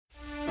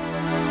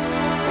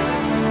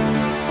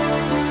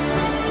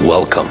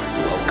Welcome.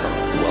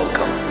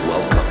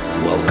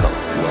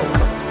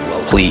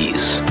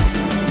 Please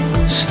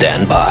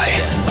stand by.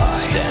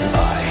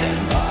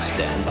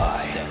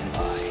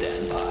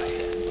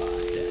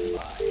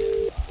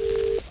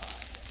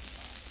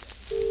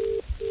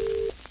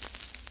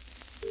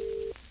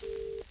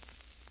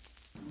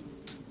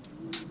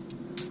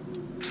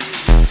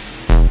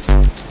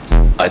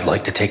 I'd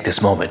like to take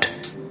this moment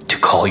to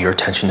call your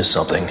attention to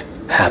something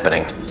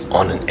happening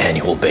on an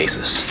annual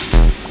basis,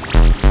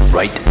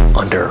 right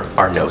under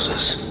our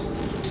noses.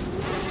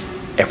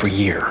 Every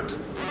year,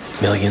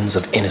 millions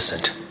of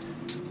innocent,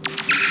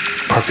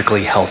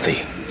 perfectly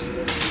healthy,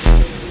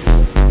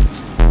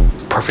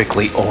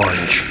 perfectly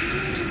orange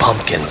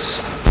pumpkins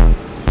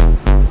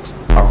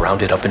are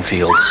rounded up in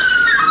fields,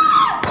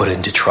 put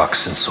into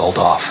trucks and sold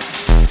off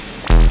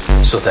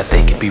so that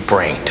they can be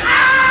brained,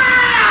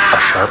 a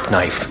sharp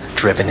knife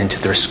driven into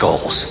their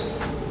skulls,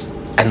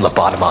 and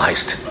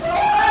lobotomized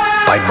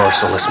by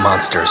merciless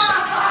monsters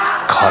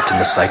caught in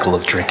the cycle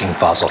of drinking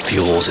fossil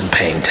fuels and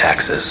paying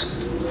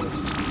taxes,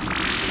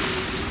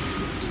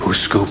 who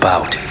scoop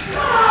out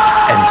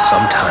and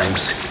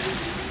sometimes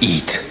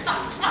eat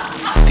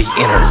the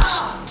innards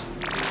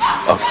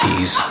of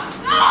these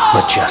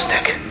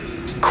majestic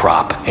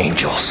crop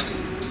angels,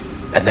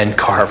 and then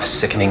carve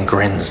sickening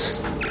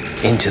grins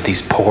into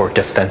these poor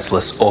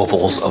defenseless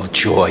ovals of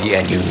joy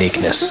and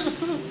uniqueness,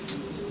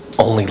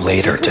 only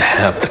later to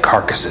have the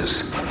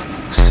carcasses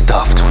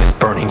stuffed with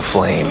burning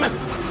flame.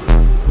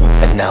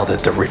 And now that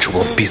the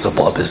ritual of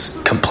Beelzebub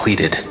is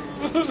completed,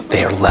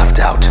 they are left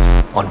out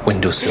on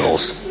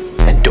windowsills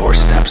and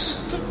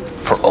doorsteps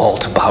for all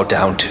to bow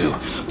down to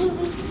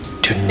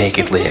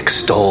nakedly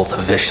extol the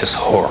vicious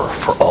horror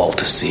for all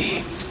to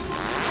see.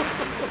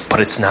 But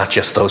it's not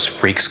just those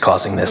freaks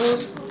causing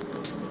this.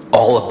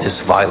 All of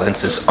this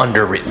violence is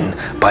underwritten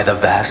by the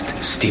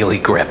vast steely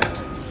grip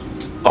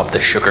of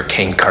the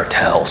sugarcane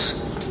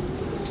cartels.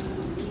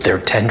 Their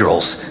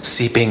tendrils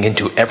seeping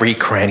into every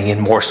cranny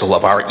and morsel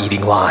of our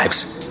eating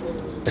lives,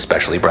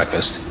 especially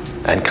breakfast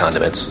and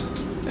condiments,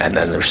 and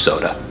then there's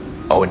soda.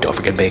 Oh, and don't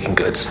forget baking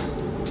goods.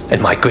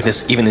 And my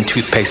goodness, even in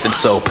toothpaste and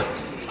soap.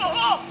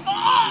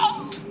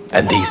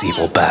 And these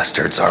evil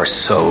bastards are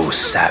so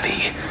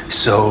savvy,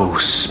 so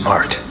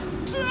smart.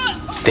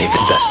 They've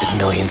invested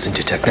millions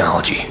into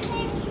technology,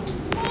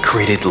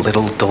 created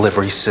little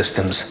delivery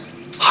systems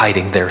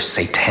hiding their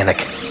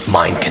satanic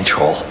mind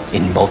control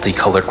in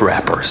multicolored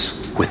wrappers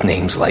with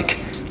names like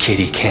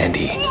Kitty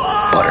Candy,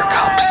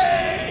 Buttercups,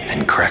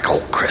 and Crackle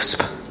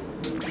Crisp.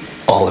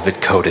 All of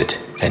it coated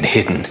and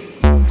hidden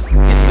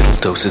in little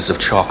doses of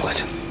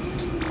chocolate,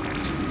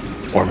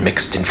 or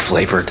mixed in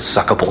flavored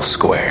suckable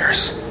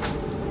squares.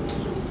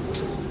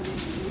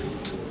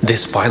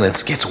 This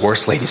violence gets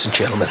worse, ladies and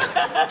gentlemen.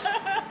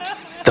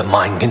 The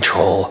mind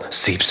control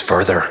seeps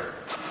further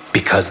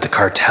because the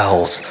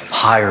cartels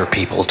hire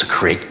people to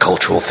create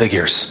cultural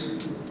figures.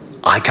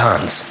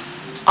 Icons.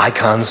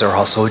 Icons are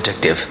also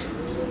addictive.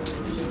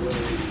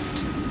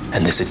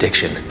 And this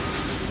addiction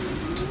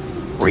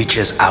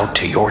reaches out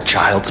to your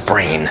child's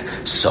brain,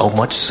 so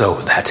much so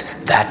that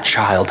that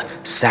child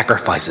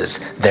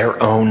sacrifices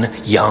their own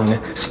young,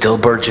 still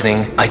burgeoning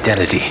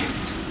identity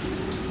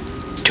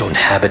to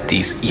inhabit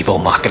these evil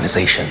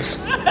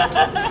machinations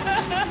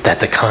that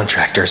the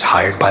contractors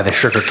hired by the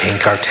sugarcane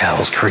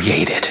cartels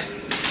created.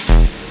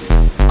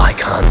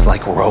 Icons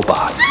like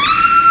robots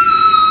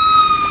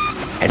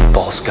and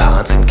false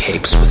gods in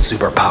capes with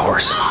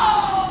superpowers,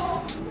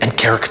 and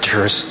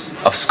caricatures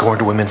of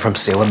scorned women from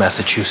Salem,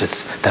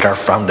 Massachusetts that are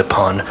frowned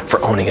upon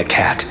for owning a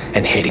cat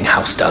and hating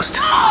house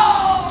dust.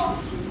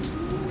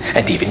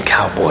 And even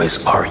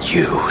cowboys are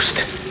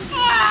used.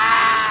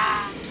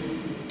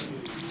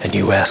 And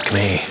you ask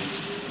me,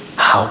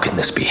 how can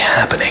this be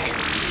happening?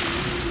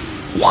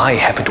 Why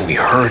haven't we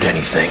heard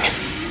anything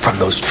from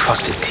those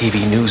trusted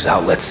TV news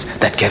outlets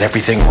that get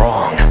everything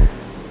wrong?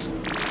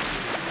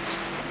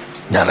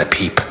 Not a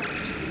peep.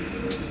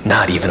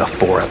 Not even a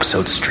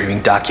 4-episode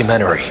streaming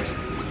documentary.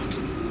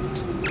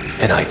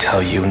 And I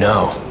tell you,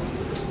 no.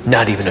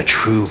 Not even a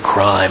true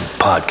crime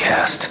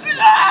podcast.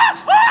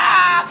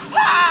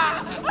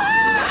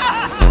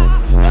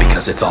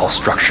 Because it's all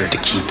structured to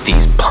keep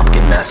these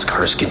pumpkin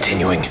massacres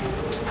continuing.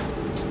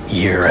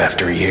 Year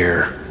after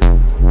year.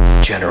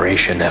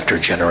 Generation after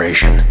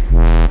generation.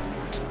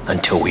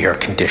 Until we are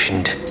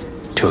conditioned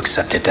to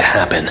accept it to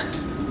happen.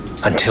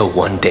 Until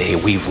one day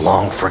we've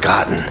long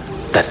forgotten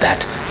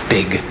that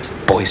big,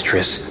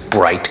 boisterous,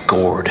 bright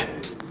gourd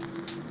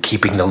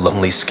keeping the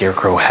lonely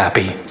scarecrow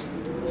happy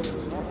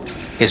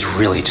is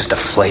really just a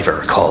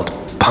flavor called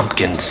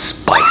pumpkin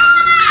spice.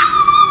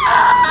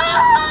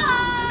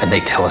 And they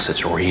tell us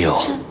it's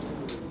real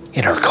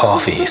in our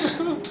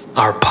coffees,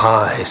 our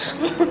pies,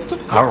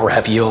 our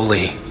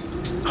ravioli,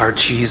 our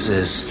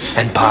cheeses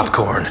and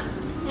popcorn.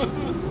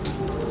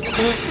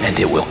 And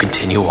it will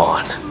continue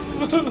on.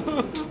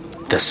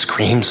 The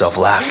screams of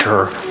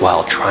laughter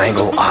while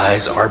triangle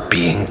eyes are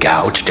being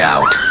gouged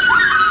out.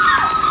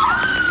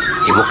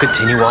 It will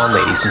continue on,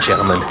 ladies and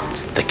gentlemen,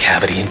 the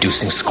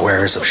cavity-inducing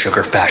squares of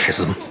sugar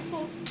fascism,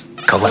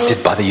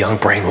 collected by the young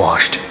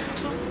brainwashed,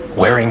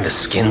 wearing the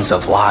skins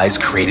of lies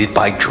created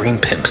by dream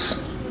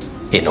pimps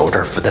in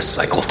order for the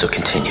cycle to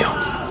continue.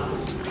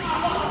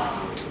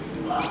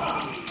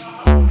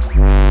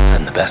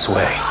 And the best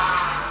way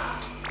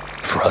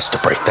for us to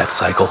break that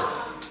cycle,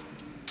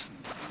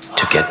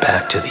 to get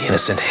back to the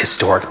innocent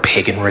historic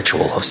pagan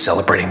ritual of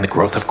celebrating the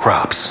growth of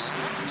crops,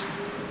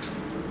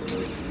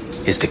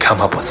 is to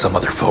come up with some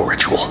other faux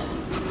ritual.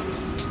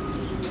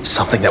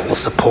 Something that will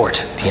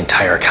support the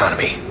entire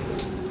economy.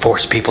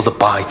 Force people to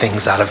buy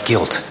things out of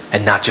guilt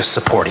and not just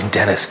supporting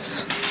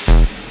dentists.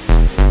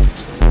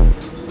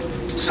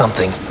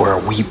 Something where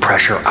we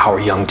pressure our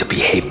young to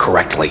behave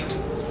correctly.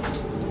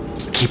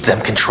 Keep them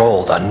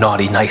controlled on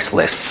naughty nice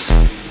lists.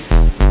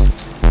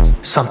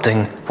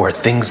 Something where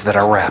things that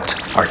are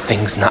wrapped are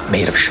things not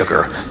made of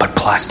sugar but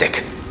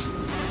plastic,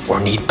 or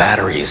need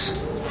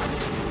batteries,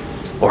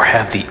 or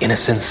have the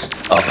innocence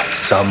of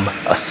some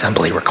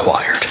assembly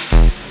required.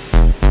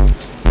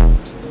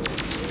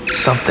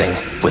 Something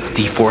with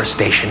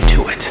deforestation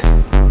to it.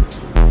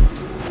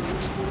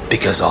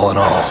 Because all in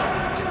all,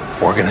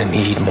 we're gonna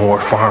need more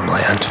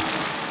farmland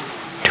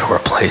to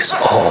replace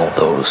all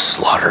those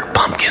slaughtered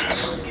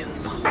pumpkins.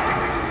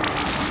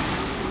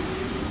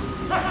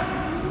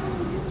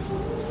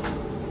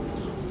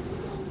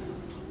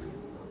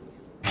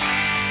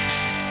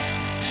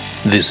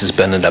 This has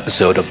been an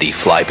episode of the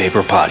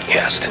Flypaper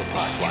Podcast.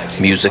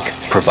 Music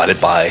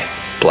provided by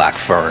Black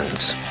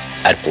Ferns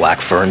at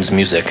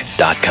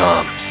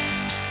blackfernsmusic.com.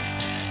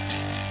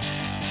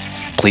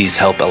 Please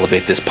help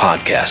elevate this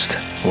podcast.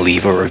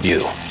 Leave a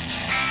review.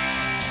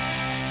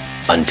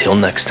 Until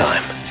next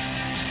time,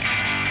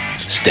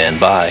 stand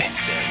by